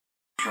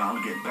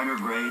Child get better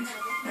grades?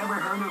 Ever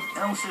heard of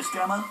L.L.C?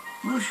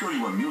 We'll show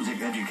you a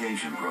music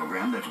education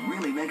program that's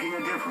really making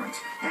a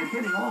difference and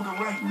hitting all the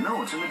right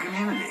notes in the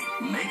community.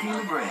 Making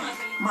the Grade,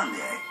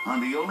 Monday on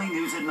the only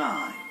news at 9.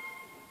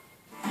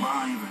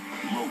 Live,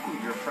 local.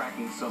 You're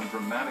tracking some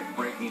dramatic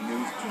breaking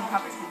news. Team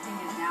coverage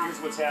continues now.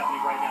 Here's what's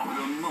happening right now.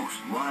 The most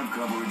live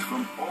coverage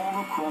from all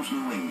across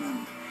New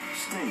England.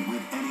 Stay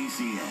with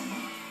NECN,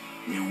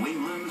 New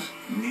England's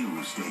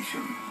news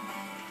station.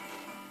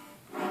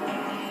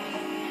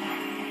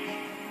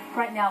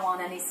 Right now on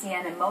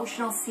NECN,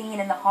 emotional scene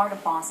in the heart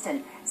of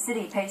Boston.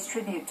 City pays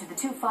tribute to the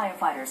 2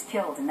 firefighters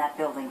killed in that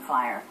building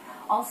fire.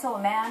 Also,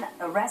 a man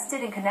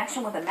arrested in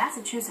connection with a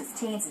Massachusetts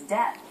teen's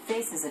death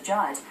faces a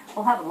judge.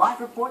 We'll have a live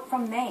report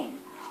from Maine.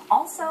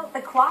 Also,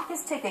 the clock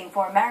is ticking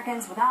for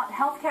Americans without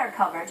health care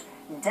coverage.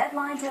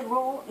 Deadline to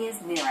enroll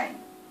is nearing.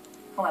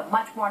 We'll have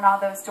much more on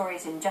all those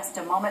stories in just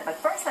a moment. But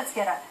first, let's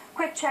get a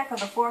quick check of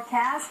the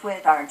forecast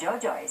with our Joe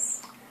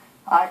Joyce.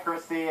 Hi,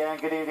 Kristy, and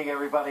good evening,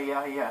 everybody.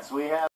 Yes, we have